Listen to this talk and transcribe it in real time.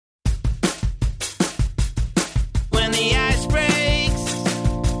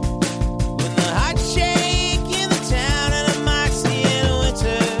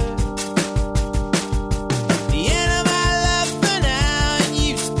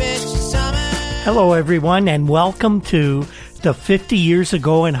Hello, everyone, and welcome to the 50 Years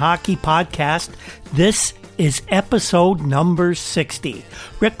Ago in Hockey podcast. This is episode number 60.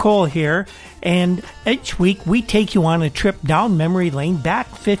 Rick Cole here, and each week we take you on a trip down memory lane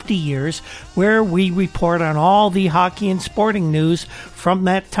back 50 years where we report on all the hockey and sporting news from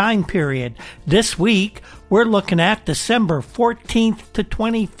that time period. This week, we're looking at December 14th to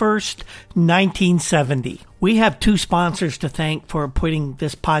 21st, 1970. We have two sponsors to thank for putting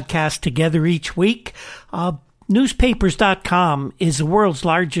this podcast together each week. Newspapers.com is the world's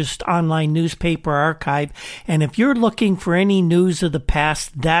largest online newspaper archive, and if you're looking for any news of the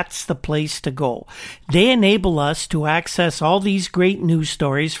past, that's the place to go. They enable us to access all these great news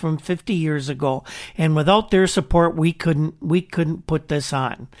stories from 50 years ago, and without their support, we couldn't put this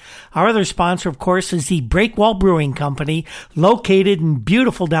on. Our other sponsor, of course, is the Breakwall Brewing Company, located in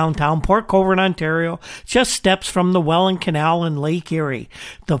beautiful downtown Port Colborne, Ontario, just steps from the Welland Canal and Lake Erie.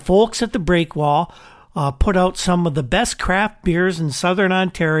 The folks at the Breakwall put out some of the best craft beers in southern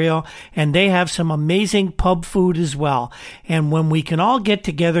Ontario, and they have some amazing pub food as well. And when we can all get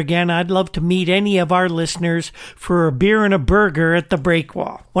together again, I'd love to meet any of our listeners for a beer and a burger at the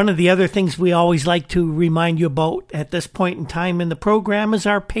Breakwall. One of the other things we always like to remind you about at this point in time in the program is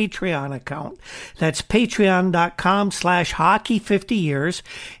our Patreon account. That's patreon.com/hockey50years,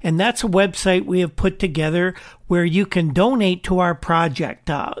 and that's a website we have put together where you can donate to our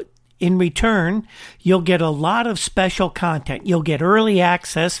project. In return, you'll get a lot of special content. You'll get early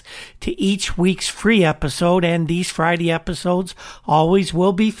access to each week's free episode, and these Friday episodes always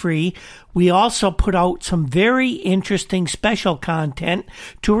will be free. We also put out some very interesting special content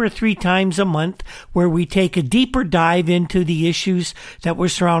 2 or 3 times a month where we take a deeper dive into the issues that were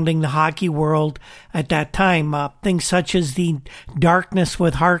surrounding the hockey world at that time. Things such as the darkness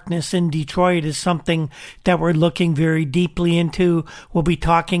with Harkness in Detroit is something that we're looking very deeply into. We'll be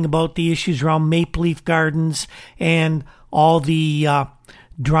talking about the issues around Maple Leaf Gardens and all the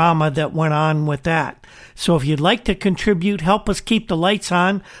drama that went on with that. So if you'd like to contribute, help us keep the lights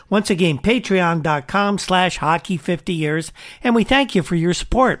on. Once again, patreon.com/hockey50years, and we thank you for your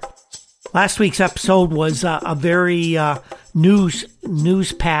support. Last week's episode was a very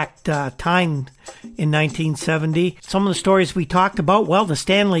news-packed time in 1970. Some of the stories we talked about, well, the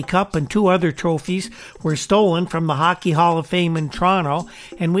Stanley Cup and 2 other trophies were stolen from the Hockey Hall of Fame in Toronto,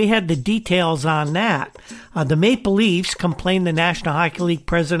 and we had the details on that. The Maple Leafs complained to National Hockey League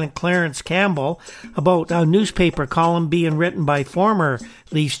President Clarence Campbell about a newspaper column being written by former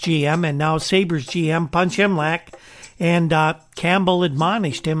Leafs GM and now Sabres GM Punch Imlach, and Campbell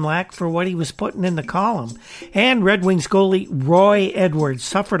admonished Imlach for what he was putting in the column. And Red Wings goalie Roy Edwards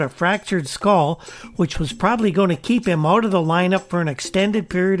suffered a fractured skull, which was probably going to keep him out of the lineup for an extended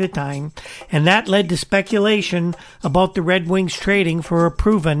period of time, and that led to speculation about the Red Wings trading for a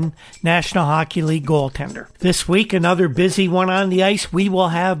proven National Hockey League goaltender. This week, another busy one on the ice. We will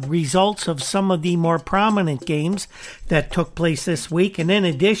have results of some of the more prominent games that took place this week, and in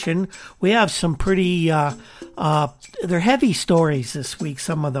addition, we have some pretty they're heavy stories this week,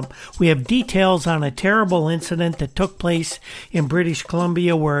 some of them. We have details on a terrible incident that took place in British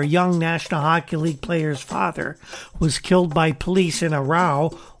Columbia where a young National Hockey League player's father was killed by police in a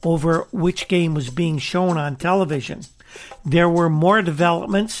row over which game was being shown on television. There were more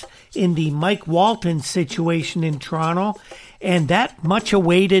developments in the Mike Walton situation in Toronto, and that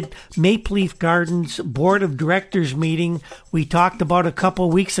much-awaited Maple Leaf Gardens Board of Directors meeting we talked about a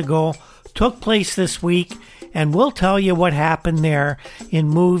couple weeks ago took place this week, and we'll tell you what happened there in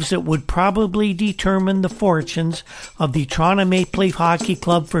moves that would probably determine the fortunes of the Toronto Maple Leaf Hockey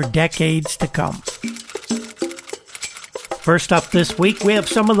Club for decades to come. First up this week, we have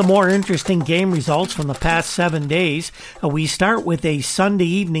some of the more interesting game results from the past 7 days. We start with a Sunday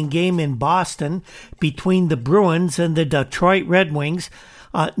evening game in Boston between the Bruins and the Detroit Red Wings.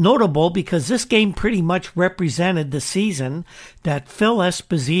 Notable because this game pretty much represented the season that Phil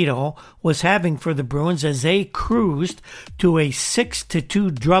Esposito was having for the Bruins as they cruised to a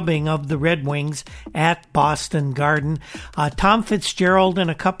 6-2 drubbing of the Red Wings at Boston Garden. Tom Fitzgerald and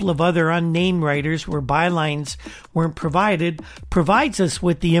a couple of other unnamed writers where bylines weren't provides us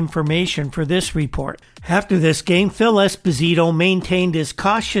with the information for this report. After this game, Phil Esposito maintained his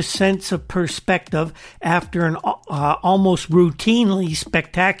cautious sense of perspective after an almost routinely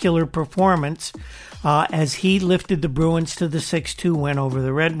spectacular performance as he lifted the Bruins to the 6-2 win over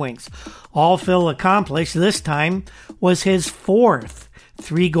the Red Wings. All Phil accomplished this time was his 4th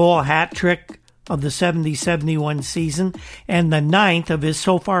 3-goal hat trick of the 70-71 season and the 9th of his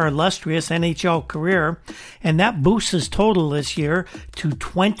so far illustrious NHL career, and that boosts his total this year to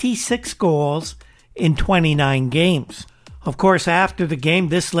 26 goals in 29 games. Of course, after the game,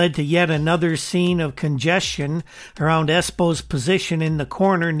 this led to yet another scene of congestion around Espo's position in the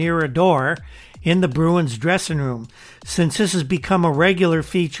corner near a door in the Bruins dressing room. Since this has become a regular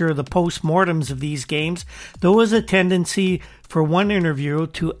feature of the post-mortems of these games, there was a tendency for one interviewer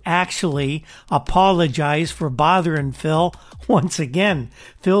to actually apologize for bothering Phil once again.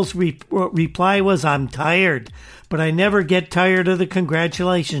 Phil's reply was, "I'm tired, but I never get tired of the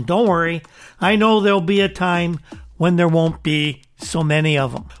congratulations. Don't worry, I know there'll be a time when there won't be so many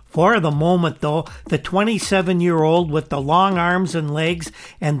of them." For the moment, though, the 27-year-old with the long arms and legs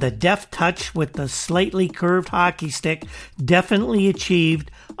and the deft touch with the slightly curved hockey stick definitely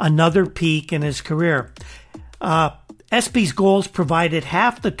achieved another peak in his career. Espy's goals provided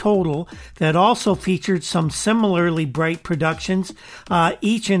half the total that also featured some similarly bright productions,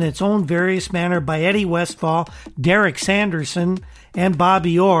 each in its own various manner by Eddie Westfall, Derek Sanderson, and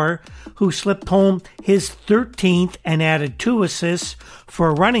Bobby Orr, who slipped home his 13th and added 2 assists for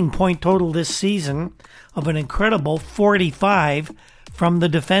a running point total this season of an incredible 45 from the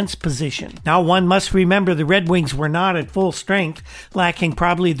defense position. Now, one must remember the Red Wings were not at full strength, lacking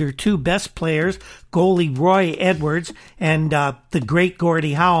probably their 2 best players, goalie Roy Edwards and the great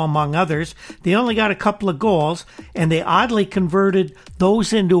Gordie Howe, among others. They only got a couple of goals, and they oddly converted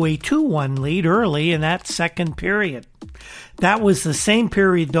those into a 2-1 lead early in that second period. That was the same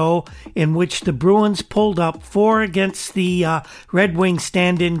period, though, in which the Bruins pulled up 4 against the Red Wings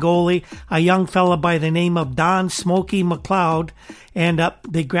stand-in goalie, a young fella by the name of Don Smokey McLeod, and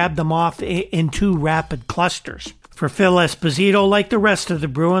they grabbed them off in 2 rapid clusters. For Phil Esposito, like the rest of the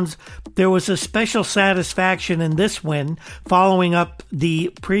Bruins, there was a special satisfaction in this win, following up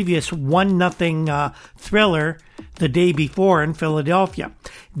the previous 1-0 thriller the day before in Philadelphia.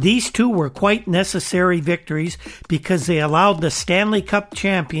 These 2 were quite necessary victories because they allowed the Stanley Cup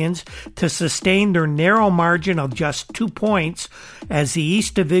champions to sustain their narrow margin of just 2 points as the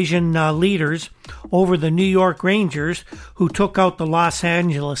East Division leaders over the New York Rangers, who took out the Los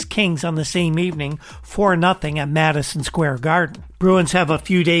Angeles Kings on the same evening 4-0 at Madison Square Garden. Bruins have a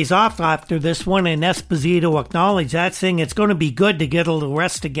few days off after this one, and Esposito acknowledged that, saying it's going to be good to get a little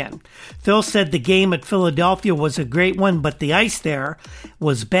rest again. Phil said the game at Philadelphia was a great one, but the ice there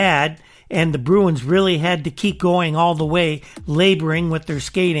was bad, and the Bruins really had to keep going all the way, laboring with their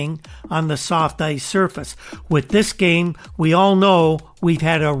skating on the soft ice surface. With this game, we all know we've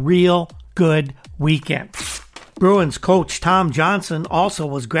had a real good weekend. Bruins coach Tom Johnson also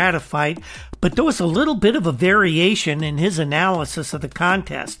was gratified, but there was a little bit of a variation in his analysis of the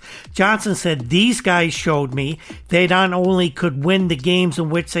contest. Johnson said, "These guys showed me they not only could win the games in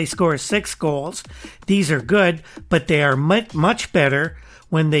which they score 6 goals, these are good, but they are much better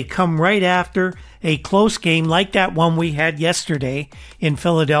when they come right after a close game like that one we had yesterday in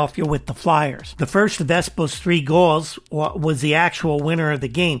Philadelphia with the Flyers." The first of Espo's 3 goals was the actual winner of the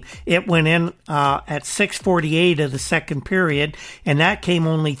game. It went in at 6:48 of the second period, and that came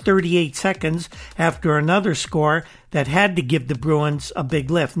only 38 seconds after another score that had to give the Bruins a big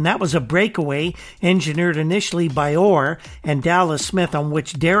lift. And that was a breakaway engineered initially by Orr and Dallas Smith, on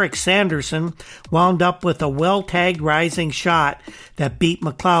which Derek Sanderson wound up with a well-tagged rising shot that beat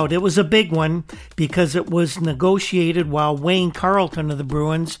McLeod. It was a big one because it was negotiated while Wayne Carlton of the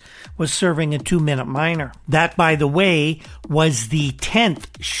Bruins was serving a 2-minute minor. That, by the way, was the 10th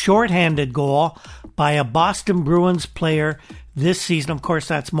shorthanded goal by a Boston Bruins player this season. Of course,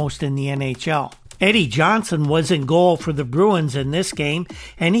 that's most in the NHL. Eddie Johnson was in goal for the Bruins in this game,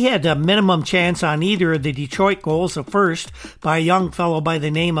 and he had a minimum chance on either of the Detroit goals. The first, by a young fellow by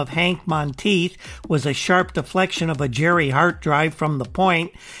the name of Hank Monteith, was a sharp deflection of a Jerry Hart drive from the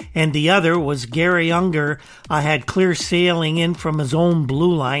point, and the other was Gary Unger had clear sailing in from his own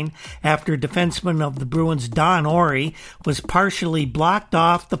blue line after defenseman of the Bruins Don Orey was partially blocked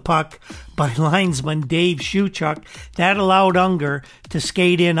off the puck by linesman Dave Shuchuk. That allowed Unger to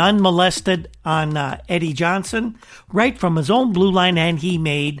skate in unmolested on Eddie Johnson right from his own blue line, and he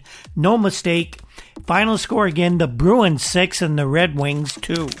made no mistake. Final score again, the Bruins 6 and the Red Wings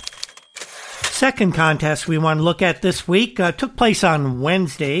 2. Second contest we want to look at this week took place on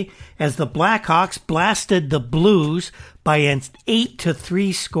Wednesday as the Blackhawks blasted the Blues by an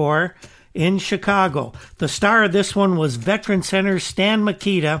 8-3 score in Chicago. The star of this one was veteran center Stan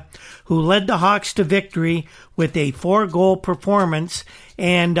Mikita, who led the Hawks to victory with a 4-goal performance,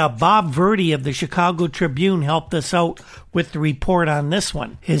 and Bob Verdi of the Chicago Tribune helped us out with the report on this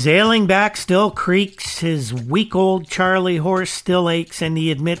one. His ailing back still creaks, his week-old Charlie horse still aches, and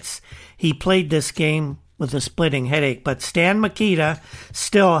he admits he played this game with a splitting headache. But Stan Mikita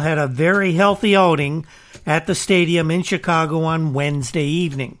still had a very healthy outing at the stadium in Chicago on Wednesday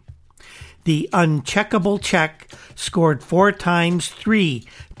evening. The uncheckable Czech scored 4 times 3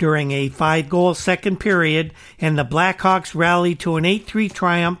 during a 5-goal second period, and the Blackhawks rallied to an 8-3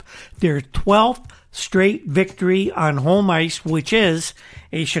 triumph, their 12th straight victory on home ice, which is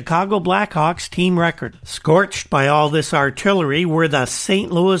a Chicago Blackhawks team record. Scorched by all this artillery were the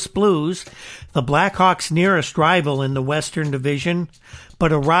St. Louis Blues, the Blackhawks' nearest rival in the Western Division,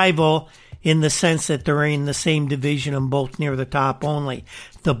 but a rival in the sense that they're in the same division and both near the top only.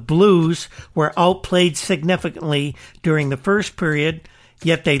 The Blues were outplayed significantly during the first period,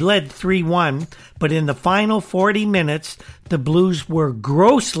 yet they led 3-1, but in the final 40 minutes, the Blues were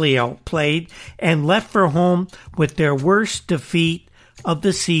grossly outplayed and left for home with their worst defeat of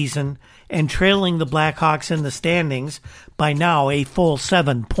the season and trailing the Blackhawks in the standings by now a full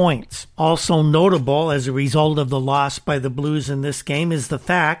 7 points. Also notable as a result of the loss by the Blues in this game is the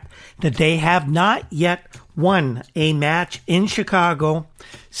fact that they have not yet won a match in Chicago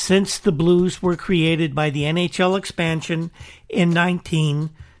since the Blues were created by the NHL expansion in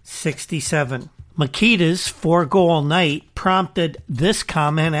 1967. Mikita's 4-goal night prompted this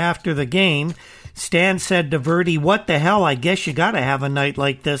comment after the game. Stan said to Verdi, "What the hell, I guess you gotta have a night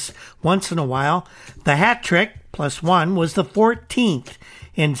like this once in a while." The hat trick, +1, was the 14th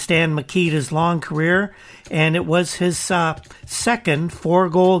in Stan Mikita's long career, and it was his second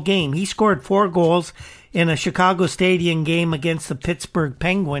 4-goal game. He scored 4 goals in a Chicago Stadium game against the Pittsburgh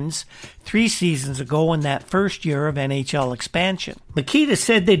Penguins 3 seasons ago in that first year of NHL expansion. Mikita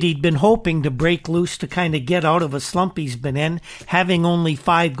said that he'd been hoping to break loose to kind of get out of a slump he's been in, having only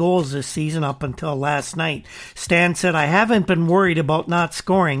 5 goals this season up until last night. Stan said, "I haven't been worried about not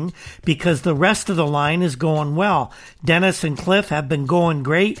scoring because the rest of the line is going well. Dennis and Cliff have been going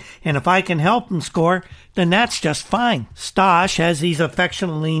great, and if I can help them score, then that's just fine." Stosh, as he's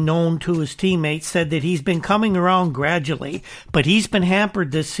affectionately known to his teammates, said that he's been coming around gradually, but he's been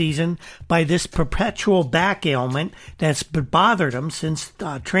hampered this season by this perpetual back ailment that's bothered him since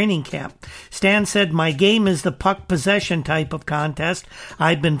training camp. Stan said, "My game is the puck possession type of contest.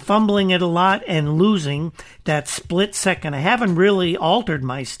 I've been fumbling it a lot and losing that split second. I haven't really altered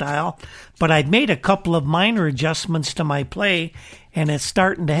my style, but I've made a couple of minor adjustments to my play, and it's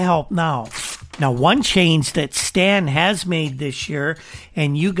starting to help now." Now, one change that Stan has made this year,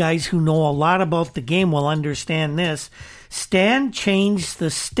 and you guys who know a lot about the game will understand this, Stan changed the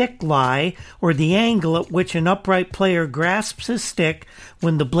stick lie, or the angle at which an upright player grasps his stick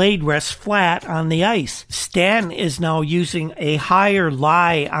when the blade rests flat on the ice. Stan is now using a higher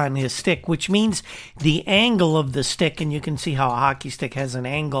lie on his stick, which means the angle of the stick, and you can see how a hockey stick has an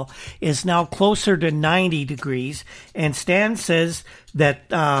angle, is now closer to 90 degrees. And Stan says that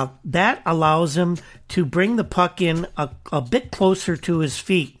that allows him to bring the puck in a bit closer to his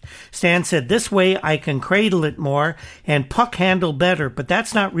feet. Stan said, "This way I can cradle it more and puck handle better, but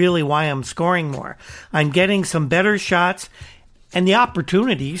that's not really why I'm scoring more. I'm getting some better shots, and the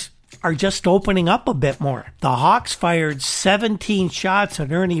opportunities are just opening up a bit more." The Hawks fired 17 shots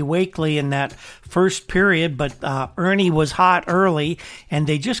at Ernie Wakely in that first period, but Ernie was hot early, and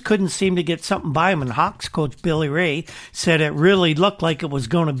they just couldn't seem to get something by him. And Hawks coach Billy Ray said it really looked like it was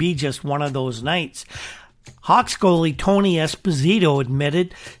going to be just one of those nights. Hawks goalie Tony Esposito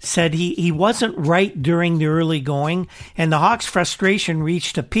said he wasn't right during the early going, and the Hawks' frustration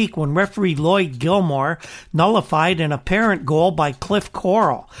reached a peak when referee Lloyd Gilmore nullified an apparent goal by Cliff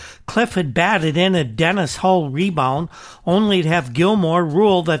Coral. Cliff had batted in a Dennis Hull rebound, only to have Gilmore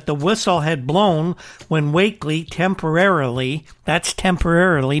rule that the whistle had blown when Wakely temporarily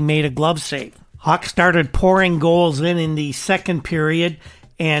made a glove save. Hawks started pouring goals in the second period,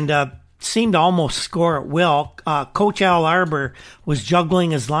 and seemed to almost score at will. Coach Al Arbor was juggling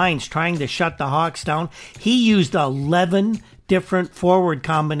his lines, trying to shut the Hawks down. He used 11 different forward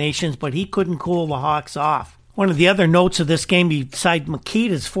combinations, but he couldn't cool the Hawks off. One of the other notes of this game, besides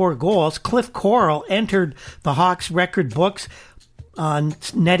Mikita's 4 goals, Cliff Coral entered the Hawks record books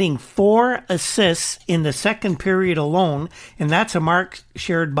netting 4 assists in the second period alone, and that's a mark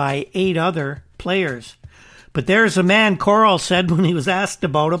shared by 8 other players. But there's a man, Coral said when he was asked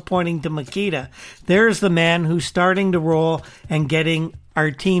about it, pointing to Mikita. There's the man who's starting to roll and getting our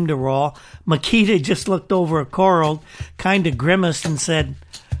team to roll. Mikita just looked over at Coral, kind of grimaced and said,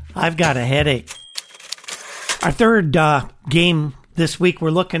 "I've got a headache." Our third game this week we're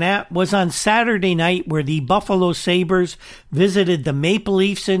looking at was on Saturday night, where the Buffalo Sabres visited the Maple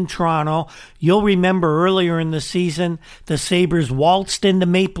Leafs in Toronto. You'll remember earlier in the season, the Sabres waltzed into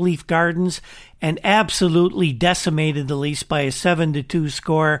Maple Leaf Gardens and absolutely decimated the Leafs by a 7-2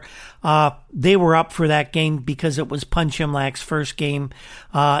 score. They were up for that game because it was Punch Imlach's first game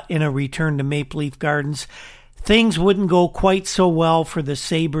in a return to Maple Leaf Gardens. things wouldn't go quite so well for the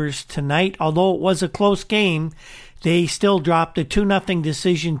Sabres tonight. Although it was a close game, they still dropped a 2-0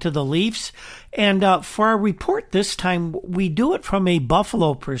 decision to the Leafs. And for our report this time, we do it from a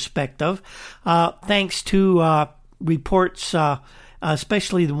Buffalo perspective, thanks to reports,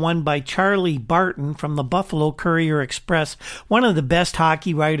 especially the one by Charlie Barton from the Buffalo Courier-Express, one of the best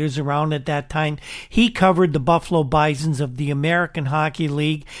hockey writers around at that time. He covered the Buffalo Bisons of the American Hockey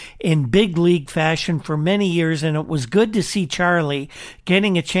League in big league fashion for many years, and it was good to see Charlie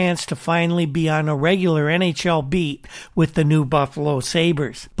getting a chance to finally be on a regular NHL beat with the new Buffalo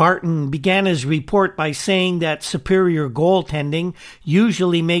Sabres. Barton began his report by saying that superior goaltending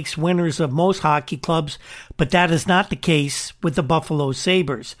usually makes winners of most hockey clubs, but that is not the case with the Buffalo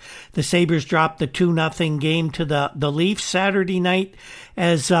Sabres. The Sabres dropped the 2-0 game to the Leafs Saturday night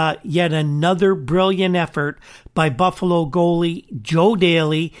as yet another brilliant effort by Buffalo goalie Joe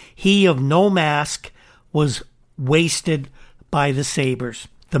Daly, he of no mask, was wasted by the Sabres.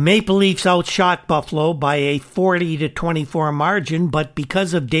 The Maple Leafs outshot Buffalo by a 40-24 margin, but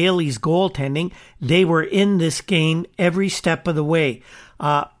because of Daly's goaltending, they were in this game every step of the way.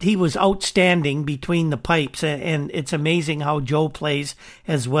 He was outstanding between the pipes, and it's amazing how Joe plays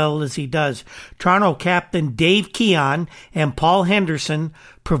as well as he does. Toronto captain Dave Keon and Paul Henderson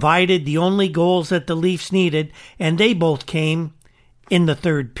provided the only goals that the Leafs needed, and they both came in the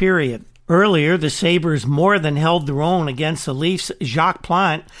third period. Earlier, the Sabres more than held their own against the Leafs. Jacques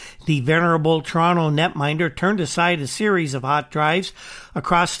Plante, the venerable Toronto netminder, turned aside a series of hot drives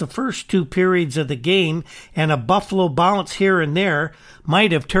across the first two periods of the game, and a Buffalo bounce here and there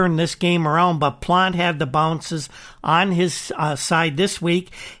might have turned this game around, but Plante had the bounces on his side this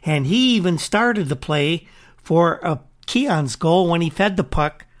week, and he even started the play for Keon's goal when he fed the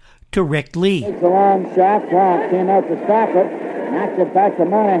puck to Rick Lee. It's a long shot. Plante came out to stop it, knocked it back to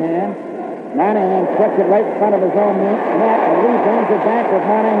Monahan. Monahan puts it right in front of his own net, and Lee brings it back with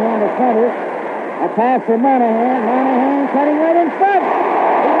Monahan to center. A pass for Monahan. Monahan cutting right in front.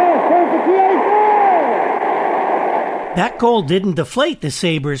 He goes the goal. That goal didn't deflate the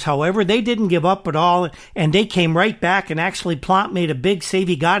Sabres, however. They didn't give up at all, and they came right back, and actually Plante made a big save.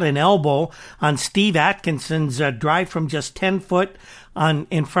 He got an elbow on Steve Atkinson's drive from just 10 foot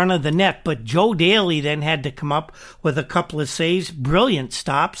in front of the net, but Joe Daly then had to come up with a couple of saves, brilliant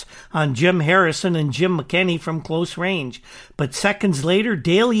stops on Jim Harrison and Jim McKenney from close range. But seconds later,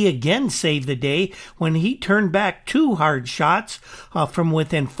 Daly again saved the day when he turned back two hard shots from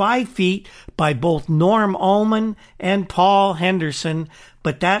within 5 feet by both Norm Ullman and Paul Henderson,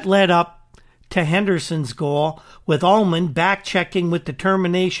 but that led up to Henderson's goal, with Ullman back-checking with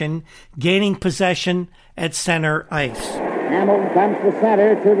determination, gaining possession at center ice. Hamilton comes to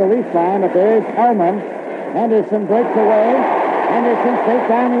center to the Leafs line, but there's Ullman. Henderson breaks away. Henderson straight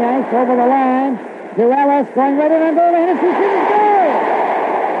down the ice over the line. To Ellis going right in on goal. Henderson shoots his goal.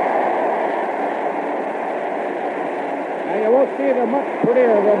 Now you won't see them much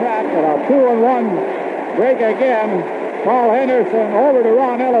prettier than that, but a 2-1 break again. Paul Henderson over to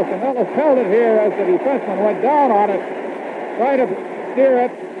Ron Ellis, and Ellis held it here as the defenseman went down on it, trying to steer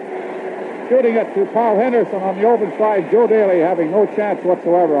it. Shooting it to Paul Henderson on the open side. Joe Daly having no chance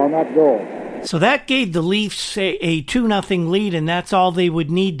whatsoever on that goal. So that gave the Leafs a 2-0 lead, and that's all they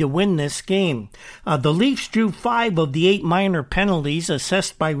would need to win this game. The Leafs drew 5 of the 8 minor penalties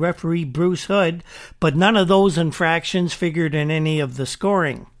assessed by referee Bruce Hood, but none of those infractions figured in any of the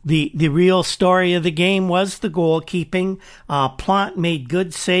scoring. The real story of the game was the goalkeeping. Plante made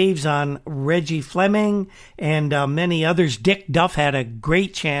good saves on Reggie Fleming and many others. Dick Duff had a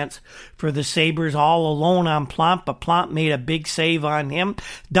great chance for the Sabres all alone on Plante, but Plante made a big save on him.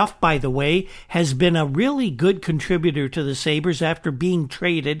 Duff, by the way, has been a really good contributor to the Sabres after being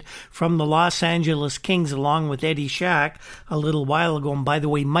traded from the Los Angeles Kings along with Eddie Shack a little while ago. And by the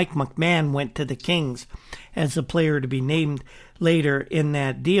way, Mike McMahon went to the Kings as a player to be named later in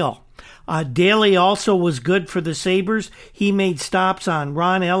that deal. Daly also was good for the Sabres. He made stops on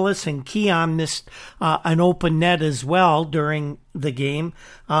Ron Ellis, and Keon missed an open net as well during the game.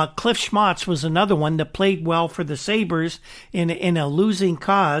 Cliff Schmatz was another one that played well for the Sabres in a losing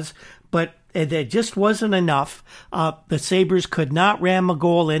cause, but it just wasn't enough. The Sabres could not ram a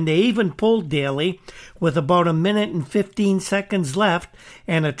goal in. They even pulled Daly with about a minute and 15 seconds left,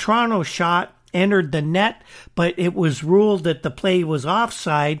 and a Toronto shot entered the net, but it was ruled that the play was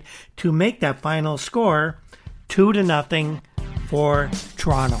offside to make that final score 2-0 for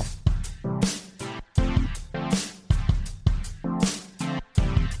Toronto.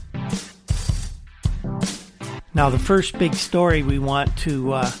 Now, the first big story we want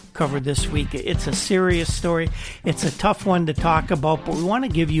to cover this week, it's a serious story. It's a tough one to talk about, but we want to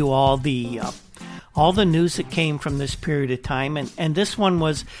give you all the all the news that came from this period of time. And this one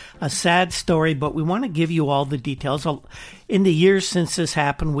was a sad story, but we want to give you all the details. In the years since this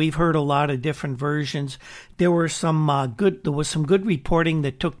happened, we've heard a lot of different versions. There was some good reporting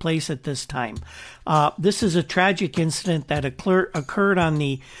that took place at this time. This is a tragic incident that occurred on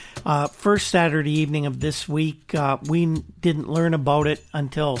the first Saturday evening of this week. We didn't learn about it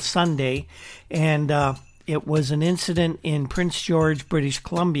until Sunday, and it was an incident in Prince George, British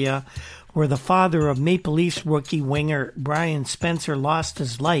Columbia, where the father of Maple Leafs rookie winger Brian Spencer lost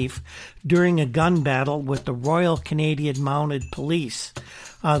his life during a gun battle with the Royal Canadian Mounted Police.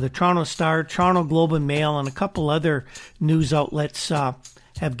 The Toronto Star, Toronto Globe and Mail, and a couple other news outlets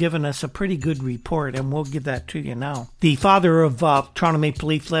have given us a pretty good report, and we'll give that to you now. The father of Toronto Maple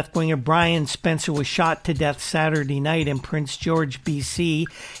Leaf left winger Brian Spencer was shot to death Saturday night in Prince George, BC,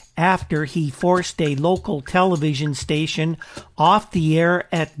 after he forced a local television station off the air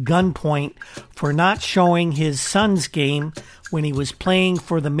at gunpoint for not showing his son's game when he was playing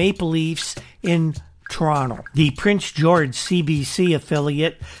for the Maple Leafs in Toronto. The Prince George CBC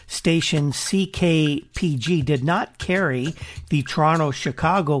affiliate station CKPG did not carry the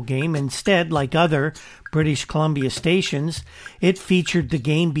Toronto-Chicago game. Instead, like other British Columbia stations, it featured the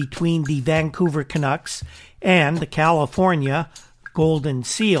game between the Vancouver Canucks and the California Golden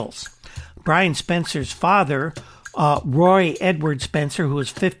Seals. Brian Spencer's father, Roy Edward Spencer, who is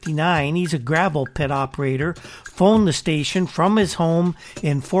 59, he's a gravel pit operator, phoned the station from his home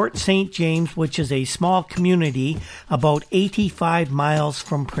in Fort St. James, which is a small community about 85 miles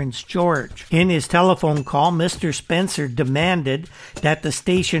from Prince George. In his telephone call, Mr. Spencer demanded that the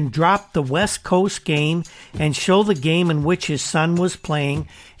station drop the West Coast game and show the game in which his son was playing,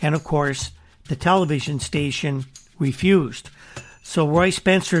 and of course, the television station refused. So Roy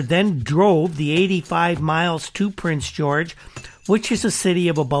Spencer then drove the 85 miles to Prince George, which is a city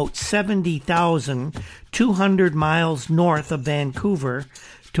of about 70,200 miles north of Vancouver,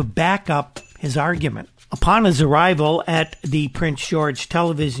 to back up his argument. Upon his arrival at the Prince George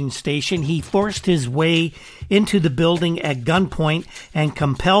television station, he forced his way into the building at gunpoint and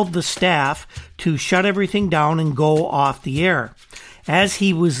compelled the staff to shut everything down and go off the air. As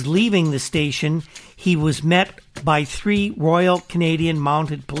he was leaving the station, he was met by 3 Royal Canadian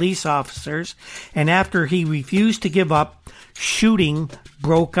Mounted Police officers, and after he refused to give up, shooting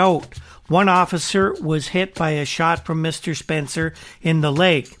broke out. One officer was hit by a shot from Mr. Spencer in the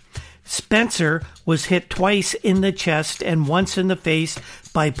leg. Spencer was hit twice in the chest and once in the face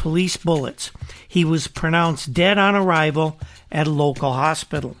by police bullets. He was pronounced dead on arrival at a local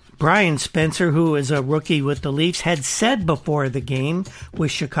hospital. Brian Spencer, who is a rookie with the Leafs, had said before the game with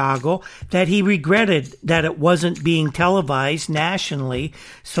Chicago that he regretted that it wasn't being televised nationally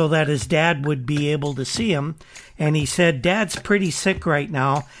so that his dad would be able to see him. And he said, "Dad's pretty sick right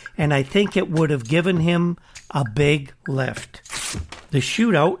now, and I think it would have given him a big lift." The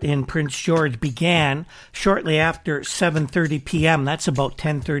shootout in Prince George began shortly after 7:30 p.m. That's about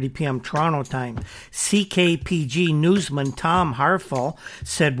 10:30 p.m. Toronto time. CKPG newsman Tom Harfel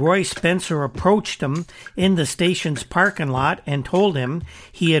said Roy Spencer approached him in the station's parking lot and told him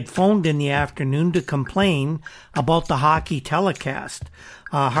he had phoned in the afternoon to complain about the hockey telecast.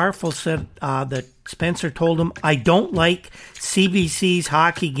 Harfel said that Spencer told him, "I don't like CBC's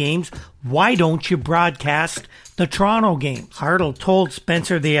hockey games. Why don't you broadcast the Toronto games?" Hartle told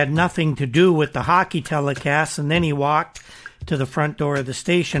Spencer they had nothing to do with the hockey telecast, and then he walked to the front door of the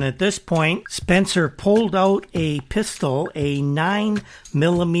station. At this point, Spencer pulled out a pistol, a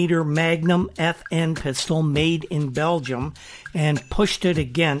 9mm Magnum FN pistol made in Belgium, and pushed it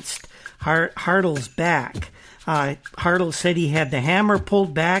against Hartle's back. Hartle said he had the hammer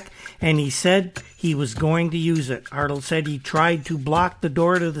pulled back, and he said he was going to use it. Hartle said he tried to block the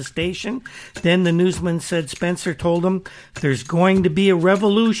door to the station. Then the newsman said Spencer told him there's going to be a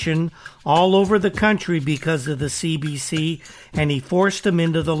revolution all over the country because of the CBC, and he forced him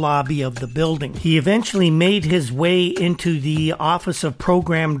into the lobby of the building. He eventually made his way into the office of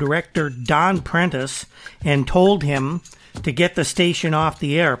program director Don Prentice and told him to get the station off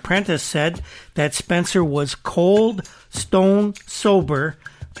the air. Prentice said that Spencer was cold, stone sober,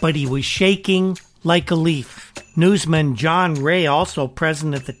 but he was shaking like a leaf. Newsman John Ray, also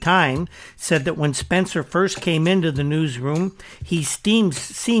present at the time, said that when Spencer first came into the newsroom, he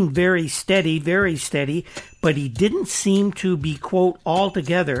seemed very steady, but he didn't seem to be, quote, all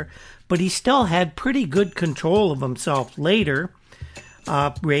together, but he still had pretty good control of himself. Later,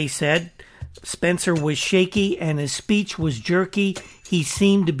 Ray said, Spencer was shaky and his speech was jerky. He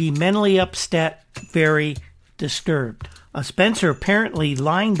seemed to be mentally upset, very disturbed. Spencer apparently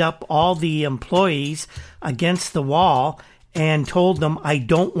lined up all the employees against the wall and told them, I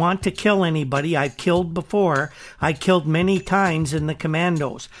don't want to kill anybody. I've killed before. I killed many times in the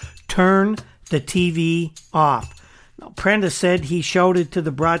commandos. Turn the TV off. Prentice said he shouted to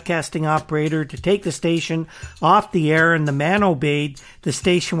the broadcasting operator to take the station off the air, and the man obeyed. The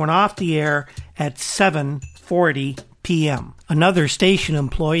station went off the air at 7:40 p.m. Another station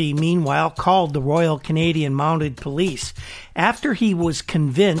employee, meanwhile, called the Royal Canadian Mounted Police. After he was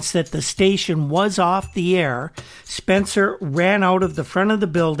convinced that the station was off the air, Spencer ran out of the front of the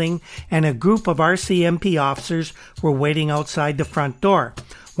building, and a group of RCMP officers were waiting outside the front door.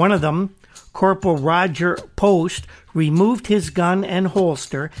 One of them, Corporal Roger Post, removed his gun and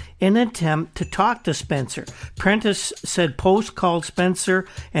holster in an attempt to talk to Spencer. Prentice said Post called Spencer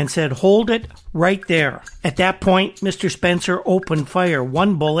and said, hold it right there. At that point, Mr. Spencer opened fire.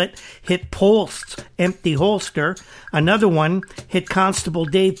 One bullet hit Post's empty holster. Another one hit Constable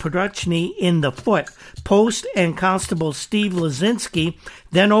Dave Podruchny in the foot. Post and Constable Steve Lazinski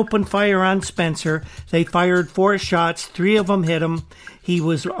then opened fire on Spencer. They fired 4 shots. 3 of them hit him. He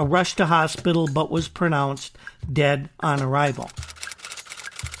was rushed to hospital but was pronounced dead on arrival.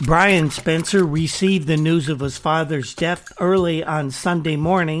 Brian Spencer received the news of his father's death early on Sunday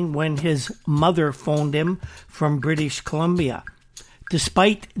morning when his mother phoned him from British Columbia.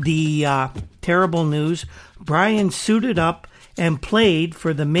 Despite the terrible news, Brian suited up and played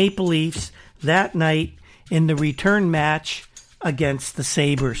for the Maple Leafs that night in the return match against the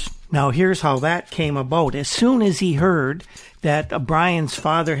Sabres. Now, here's how that came about. As soon as he heard that Brian's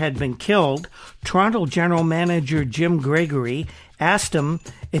father had been killed, Toronto General Manager Jim Gregory asked him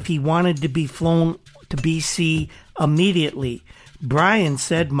if he wanted to be flown to BC immediately. Brian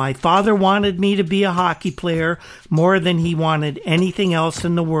said, my father wanted me to be a hockey player more than he wanted anything else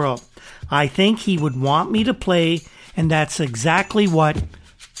in the world. I think he would want me to play, and that's exactly what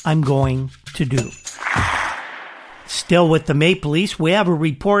I'm going to do. Still with the Maple Leafs, we have a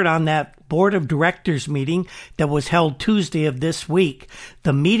report on that Board of Directors meeting that was held Tuesday of this week.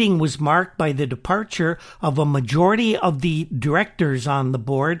 The meeting was marked by the departure of a majority of the directors on the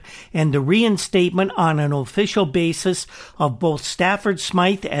board and the reinstatement on an official basis of both Stafford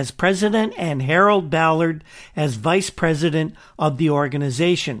Smythe as president and Harold Ballard as vice president of the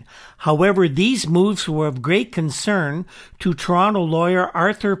organization. However, these moves were of great concern to Toronto lawyer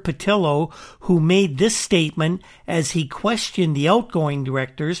Arthur Patillo, who made this statement as he questioned the outgoing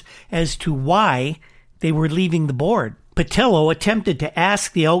directors as to why they were leaving the board. Patillo attempted to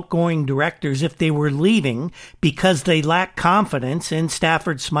ask the outgoing directors if they were leaving because they lacked confidence in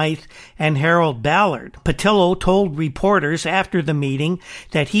Stafford Smythe and Harold Ballard. Patillo told reporters after the meeting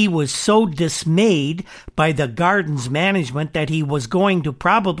that he was so dismayed by the Garden's management that he was going to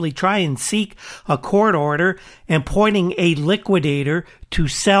probably try and seek a court order appointing a liquidator to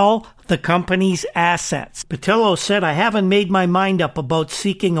sell the company's assets. Patillo said, I haven't made my mind up about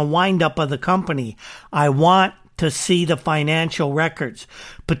seeking a wind-up of the company. I want to see the financial records.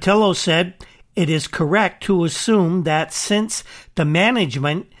 Patillo said, it is correct to assume that since the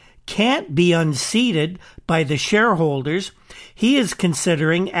management can't be unseated by the shareholders, he is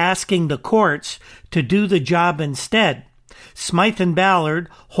considering asking the courts to do the job instead. Smythe and Ballard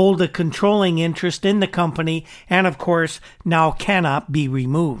hold a controlling interest in the company and, of course, now cannot be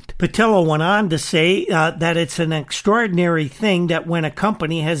removed. Patillo went on to say that it's an extraordinary thing that when a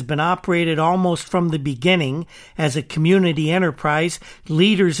company has been operated almost from the beginning as a community enterprise,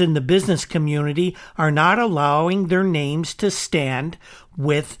 leaders in the business community are not allowing their names to stand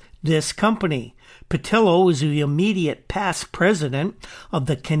with this company. Patillo is the immediate past president of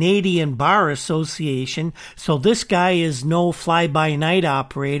the Canadian Bar Association, so this guy is no fly-by-night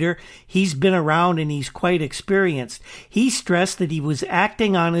operator. He's been around and he's quite experienced. He stressed that he was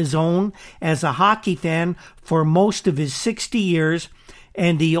acting on his own as a hockey fan for most of his 60 years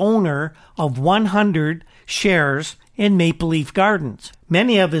and the owner of 100 shares in Maple Leaf Gardens.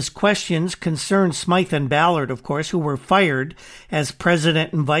 Many of his questions concerned Smythe and Ballard, of course, who were fired as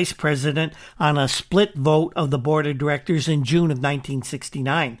president and vice president on a split vote of the board of directors in June of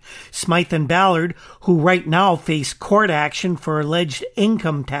 1969. Smythe and Ballard, who right now face court action for alleged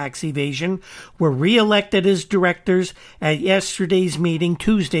income tax evasion, were reelected as directors at yesterday's meeting,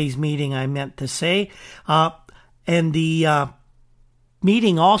 Tuesday's meeting, I meant to say, and the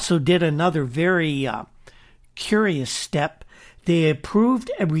meeting also did another very curious step. They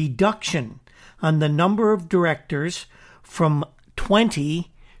approved a reduction on the number of directors from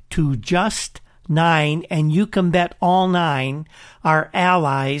 20 to just 9, and you can bet all 9 are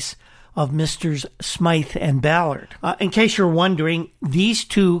allies of Mr. Smythe and Ballard. In case you're wondering, these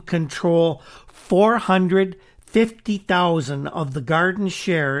two control 400 50,000 of the Garden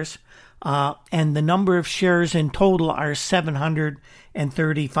shares, and the number of shares in total are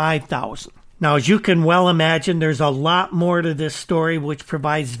 735,000. Now, as you can well imagine, there's a lot more to this story, which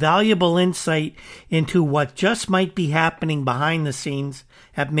provides valuable insight into what just might be happening behind the scenes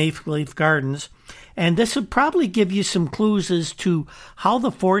at Maple Leaf Gardens. And this would probably give you some clues as to how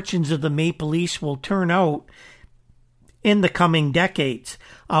the fortunes of the Maple Leafs will turn out in the coming decades.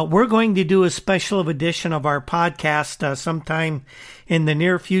 We're going to do a special edition of our podcast sometime in the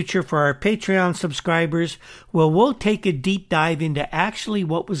near future for our Patreon subscribers, where we'll take a deep dive into actually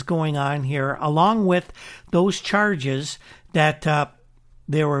what was going on here, along with those charges that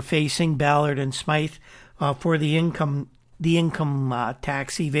they were facing, Ballard and Smythe, for the income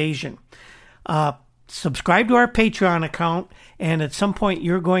tax evasion. Subscribe to our Patreon account, and at some point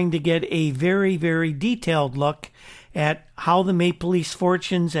you're going to get a very, very detailed look at how the Maple Leafs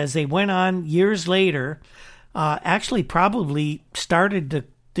fortunes, as they went on years later, actually probably started to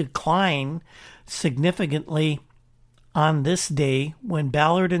decline significantly on this day when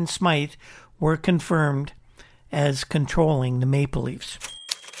Ballard and Smythe were confirmed as controlling the Maple Leafs.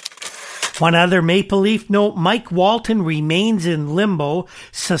 One other Maple Leaf note, Mike Walton remains in limbo,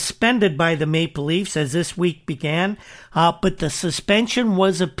 suspended by the Maple Leafs as this week began, but the suspension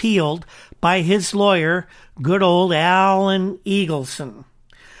was appealed by his lawyer, good old Alan Eagleson.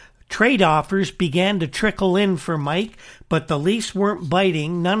 Trade offers began to trickle in for Mike, but the Leafs weren't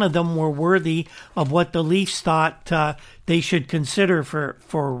biting. None of them were worthy of what the Leafs thought they should consider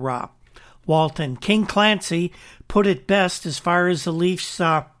for Walton. King Clancy put it best as far as the Leafs'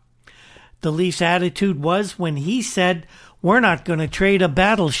 attitude was when he said, "We're not going to trade a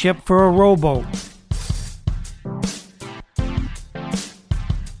battleship for a rowboat."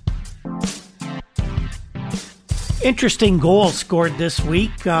 Interesting goal scored this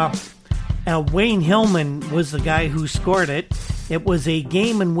week. Wayne Hillman was the guy who scored it. It was a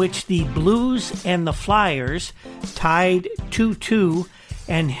game in which the Blues and the Flyers tied 2-2,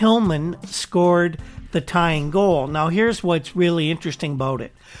 and Hillman scored the tying goal. Now, here's what's really interesting about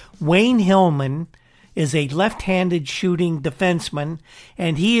it. Wayne Hillman is a left-handed shooting defenseman,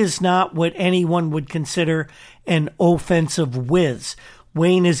 and he is not what anyone would consider an offensive whiz.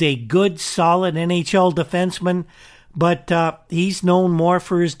 Wayne is a good, solid NHL defenseman, but he's known more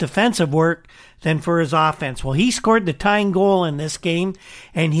for his defensive work than for his offense. Well, he scored the tying goal in this game,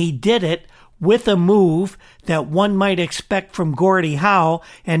 and he did it with a move that one might expect from Gordie Howe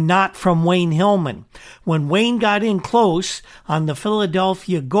and not from Wayne Hillman. When Wayne got in close on the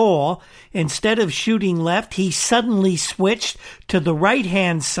Philadelphia goal, instead of shooting left, he suddenly switched to the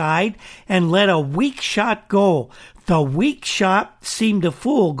right-hand side and let a weak shot go. The weak shot seemed to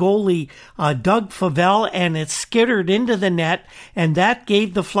fool goalie Doug Favell, and it skittered into the net, and that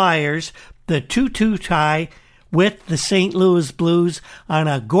gave the Flyers the 2-2 tie with the St. Louis Blues on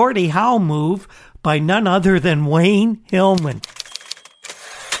a Gordie Howe move by none other than Wayne Hillman.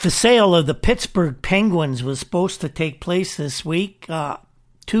 The sale of the Pittsburgh Penguins was supposed to take place this week.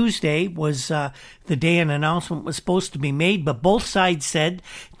 Tuesday was the day an announcement was supposed to be made, but both sides said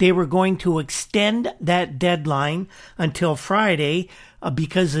they were going to extend that deadline until Friday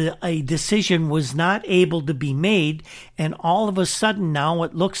because a decision was not able to be made. And all of a sudden now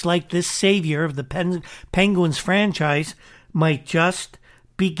it looks like this savior of the Penguins franchise might just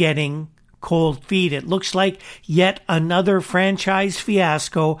be getting cold feet. It looks like yet another franchise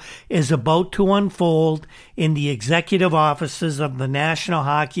fiasco is about to unfold in the executive offices of the National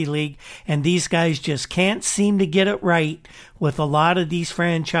Hockey League, and these guys just can't seem to get it right with a lot of these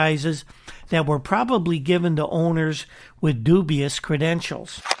franchises that were probably given to owners with dubious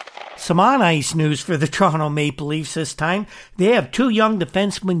credentials. Some on-ice news for the Toronto Maple Leafs this time. They have two young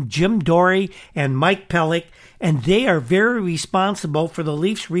defensemen, Jim Dory and Mike Pelech, and they are very responsible for the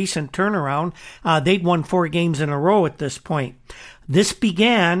Leafs' recent turnaround. They'd won 4 games in a row at this point. This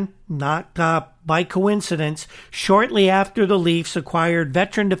began, not by coincidence, shortly after the Leafs acquired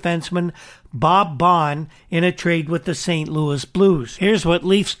veteran defenseman Bob Bond in a trade with the St. Louis Blues. Here's what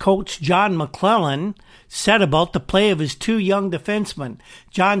Leafs coach John McClellan said about the play of his two young defensemen.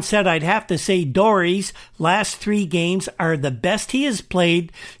 John said, "I'd have to say Dory's last 3 games are the best he has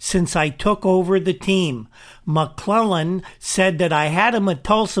played since I took over the team." McClellan said that I had him at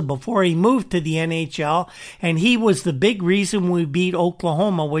Tulsa before he moved to the NHL, and he was the big reason we beat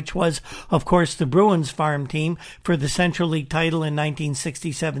Oklahoma, which was, of course, the Bruins farm team for the Central League title in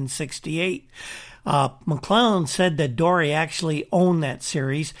 1967-68. McClellan said that Dory actually owned that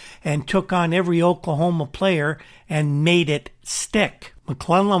series and took on every Oklahoma player and made it stick.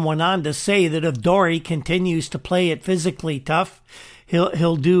 McClellan went on to say that if Dory continues to play it physically tough,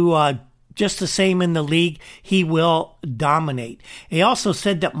 he'll do just the same in the league, he will dominate. He also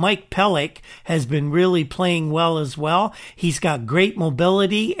said that Mike Pelech has been really playing well as well. He's got great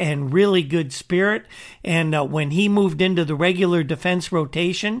mobility and really good spirit. And when he moved into the regular defense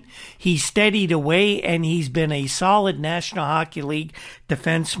rotation, he steadied away, and he's been a solid National Hockey League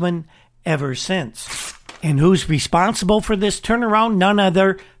defenseman ever since. And who's responsible for this turnaround? None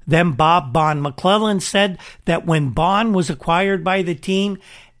other than Bob Baun. McClellan said that when Baun was acquired by the team,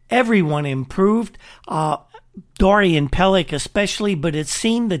 everyone improved, Dorian Pelech especially, but it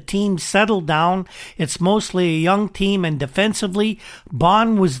seemed the team settled down. It's mostly a young team, and defensively,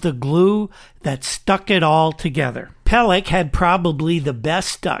 Baun was the glue that stuck it all together. Pelech had probably the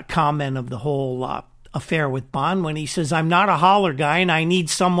best comment of the whole affair with Baun when he says, "I'm not a holler guy, and I need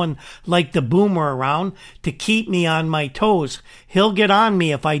someone like the Boomer around to keep me on my toes. He'll get on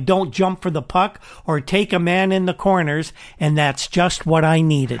me if I don't jump for the puck or take a man in the corners, and that's just what I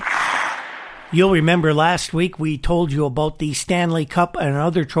needed." You'll remember last week we told you about the Stanley Cup and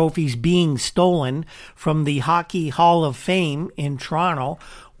other trophies being stolen from the Hockey Hall of Fame in Toronto.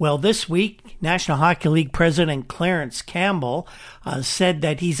 Well, this week, National Hockey League President Clarence Campbell said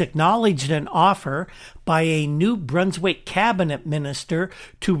that he's acknowledged an offer by a New Brunswick cabinet minister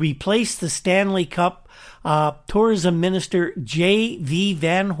to replace the Stanley Cup. Tourism Minister J.V.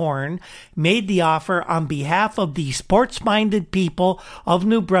 Van Horn made the offer on behalf of the sports-minded people of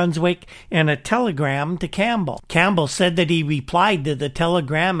New Brunswick in a telegram to Campbell. Campbell said that he replied to the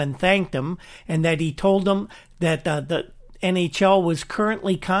telegram and thanked him, and that he told him that the NHL was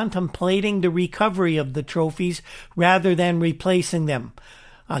currently contemplating the recovery of the trophies rather than replacing them.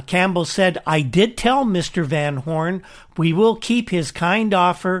 Campbell said, "I did tell Mr. Van Horn we will keep his kind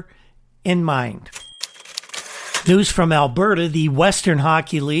offer in mind." News from Alberta, the Western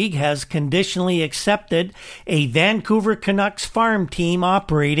Hockey League has conditionally accepted a Vancouver Canucks farm team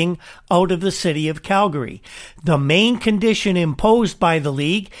operating out of the city of Calgary. The main condition imposed by the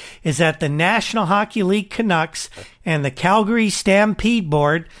league is that the National Hockey League Canucks and the Calgary Stampede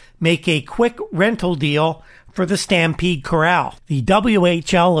Board make a quick rental deal for the Stampede Corral. The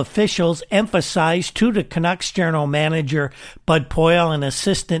WHL officials emphasized to the Canucks general manager Bud Poile and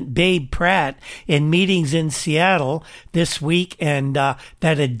assistant Babe Pratt in meetings in Seattle this week, and that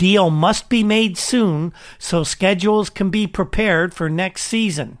a deal must be made soon so schedules can be prepared for next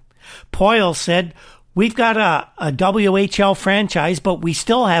season. Poile said, "We've got a WHL franchise, but we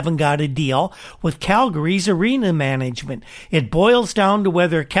still haven't got a deal with Calgary's arena management. It boils down to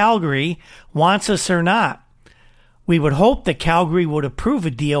whether Calgary wants us or not. We would hope that Calgary would approve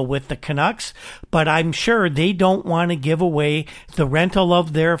a deal with the Canucks, but I'm sure they don't want to give away the rental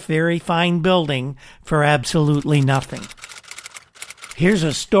of their very fine building for absolutely nothing." Here's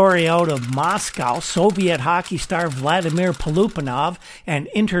a story out of Moscow. Soviet hockey star Vladimir Polupanov and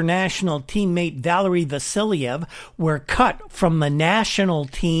international teammate Valery Vasilyev were cut from the national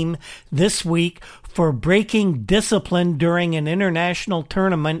team this week for breaking discipline during an international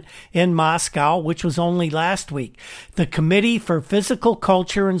tournament in Moscow, which was only last week. The Committee for Physical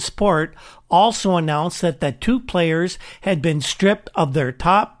Culture and Sport also announced that the two players had been stripped of their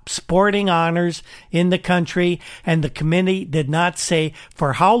top sporting honors in the country, and the committee did not say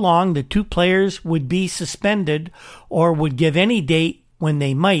for how long the two players would be suspended or would give any date when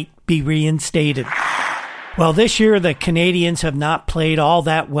they might be reinstated. Well, this year the Canadians have not played all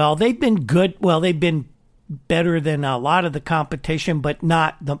that well. They've been good. Well, they've been better than a lot of the competition, but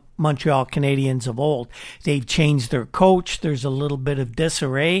not the Montreal Canadiens of old. They've changed their coach. There's a little bit of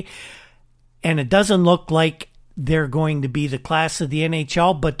disarray, and it doesn't look like they're going to be the class of the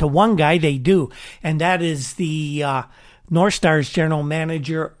NHL, but to one guy they do, and that is the North Stars general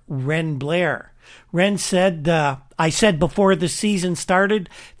manager, Ren Blair. Ren said, I said before the season started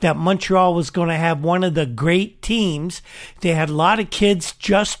that Montreal was going to have one of the great teams. They had a lot of kids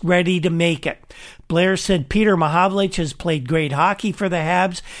just ready to make it. Blair said Peter Mahovlich has played great hockey for the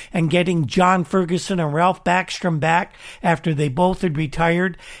Habs, and getting John Ferguson and Ralph Backstrom back after they both had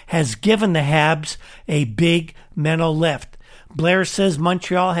retired has given the Habs a big mental lift. Blair says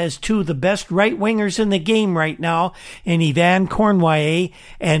Montreal has two of the best right wingers in the game right now in Yvan Cournoyer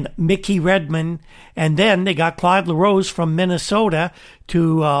and Mickey Redmond. And then they got Claude LaRose from Minnesota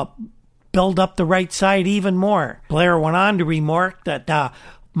to build up the right side even more. Blair went on to remark that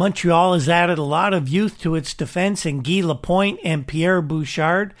Montreal has added a lot of youth to its defense in Guy Lapointe and Pierre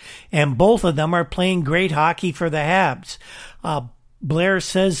Bouchard, and both of them are playing great hockey for the Habs. Blair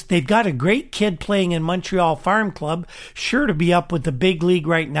says they've got a great kid playing in Montreal Farm Club, sure to be up with the big league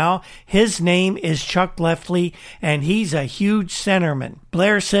right now. His name is Chuck Lefley, and he's a huge centerman.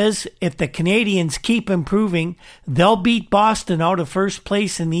 Blair says if the Canadians keep improving, they'll beat Boston out of first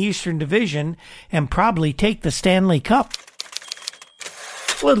place in the Eastern Division and probably take the Stanley Cup.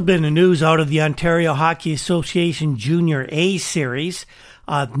 A little bit of news out of the Ontario Hockey Association Junior A Series.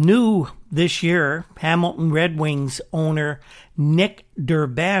 New this year, Hamilton Red Wings owner Nick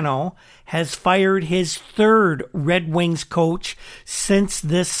Durbano has fired his third Red Wings coach since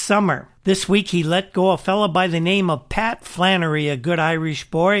this summer. This week he let go a fella by the name of Pat Flannery, a good Irish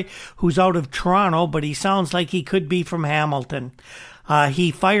boy who's out of Toronto, but he sounds like he could be from Hamilton.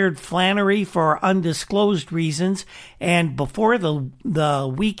 He fired Flannery for undisclosed reasons, and before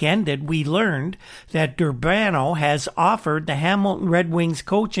the week ended, we learned that Durbano has offered the Hamilton Red Wings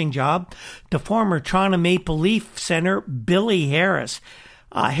coaching job to former Toronto Maple Leaf center Billy Harris.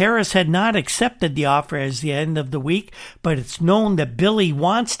 Harris had not accepted the offer as the end of the week, but it's known that Billy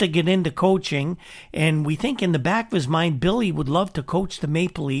wants to get into coaching, and we think in the back of his mind, Billy would love to coach the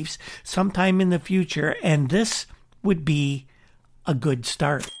Maple Leafs sometime in the future, and this would be a good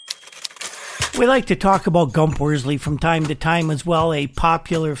start. We like to talk about Gump Worsley from time to time as well, a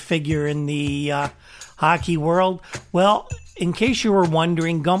popular figure in the hockey world. Well, in case you were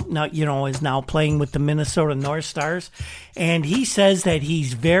wondering, Gump is now playing with the Minnesota North Stars, and he says that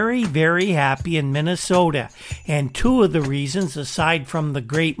he's very, very happy in Minnesota. And two of the reasons, aside from the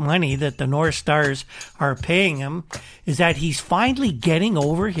great money that the North Stars are paying him, is that he's finally getting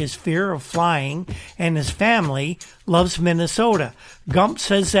over his fear of flying, and his family loves Minnesota. Gump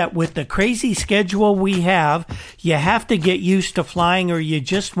says that with the crazy schedule we have, you have to get used to flying or you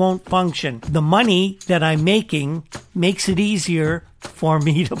just won't function. The money that I'm making makes it easier for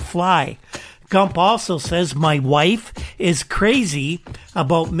me to fly. Gump also says my wife is crazy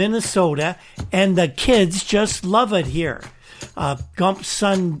about Minnesota and the kids just love it here. Gump's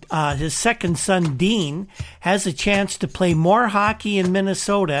son, his second son, Dean, has a chance to play more hockey in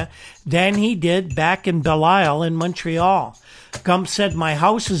Minnesota than he did back in Belle-Isle in Montreal. Gump said, my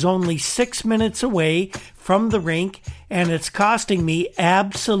house is only 6 minutes away from the rink, and it's costing me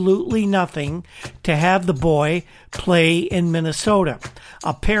absolutely nothing to have the boy play in Minnesota.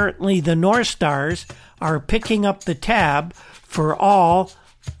 Apparently, the North Stars are picking up the tab for all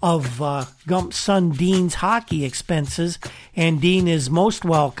of Gump's son Dean's hockey expenses, and Dean is most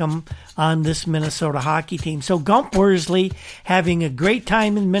welcome on this Minnesota hockey team. So Gump Worsley having a great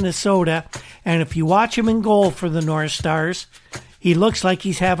time in Minnesota, and if you watch him in goal for the North Stars, he looks like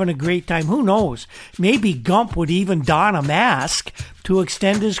he's having a great time. Who knows? Maybe Gump would even don a mask to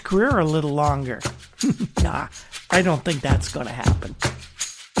extend his career a little longer. Nah, I don't think that's going to happen.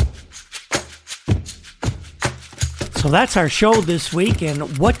 So that's our show this week,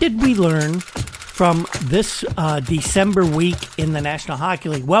 and what did we learn from this December week in the National Hockey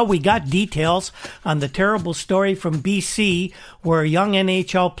League? Well, we got details on the terrible story from BC where a young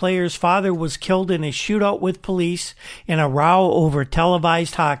NHL player's father was killed in a shootout with police in a row over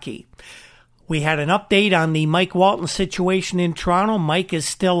televised hockey. We had an update on the Mike Walton situation in Toronto. Mike is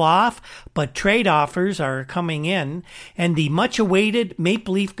still off, but trade offers are coming in. And the much-awaited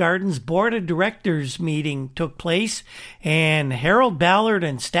Maple Leaf Gardens Board of Directors meeting took place. And Harold Ballard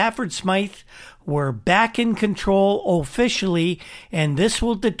and Stafford Smythe were back in control officially. And this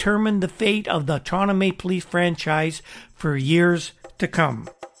will determine the fate of the Toronto Maple Leaf franchise for years to come.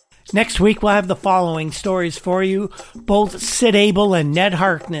 Next week, we'll have the following stories for you. Both Sid Abel and Ned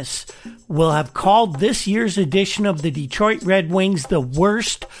Harkness will have called this year's edition of the Detroit Red Wings the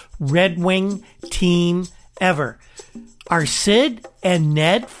worst Red Wing team ever. Are Sid and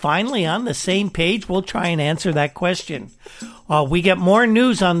Ned finally on the same page? We'll try and answer that question. We get more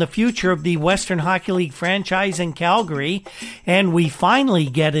news on the future of the Western Hockey League franchise in Calgary, and we finally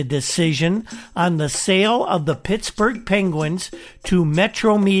get a decision on the sale of the Pittsburgh Penguins to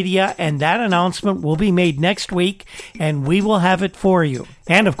Metro Media, and that announcement will be made next week, and we will have it for you.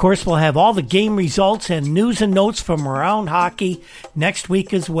 And, of course, we'll have all the game results and news and notes from around hockey next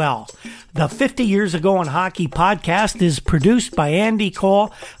week as well. The 50 Years Ago in Hockey podcast is produced by Andy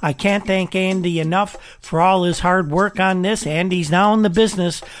Cole. I can't thank Andy enough for all his hard work on this. Andy's now in the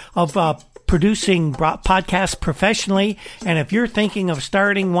business of producing podcasts professionally, and if you're thinking of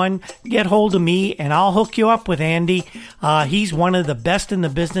starting one, get hold of me and I'll hook you up with Andy. He's one of the best in the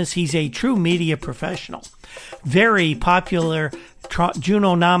business. He's a true media professional. Very popular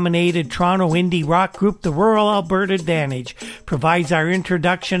Juno-nominated Toronto indie rock group, the Rural Alberta Advantage, provides our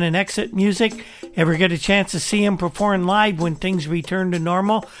introduction and exit music. Ever get a chance to see them perform live when things return to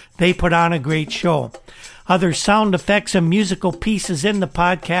normal? They put on a great show. Other sound effects and musical pieces in the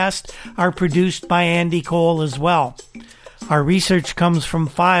podcast are produced by Andy Cole as well. Our research comes from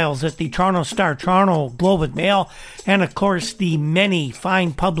files at the Toronto Star, Toronto Globe and Mail, and of course the many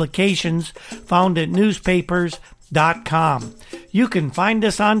fine publications found at newspapers.com. You can find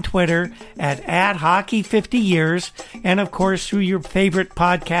us on Twitter at Hockey50Years, and of course through your favorite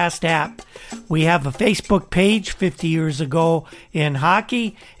podcast app. We have a Facebook page, 50 Years Ago in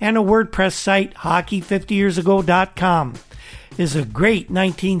Hockey, and a WordPress site, hockey50yearsago.com. Is a great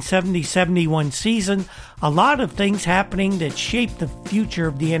 1970-71 season. A lot of things happening that shape the future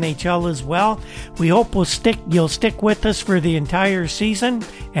of the NHL as well. We hope you'll stick with us for the entire season.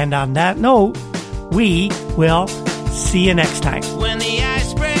 And on that note, we will see you next time. When the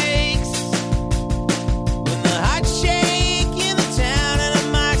ice breaks.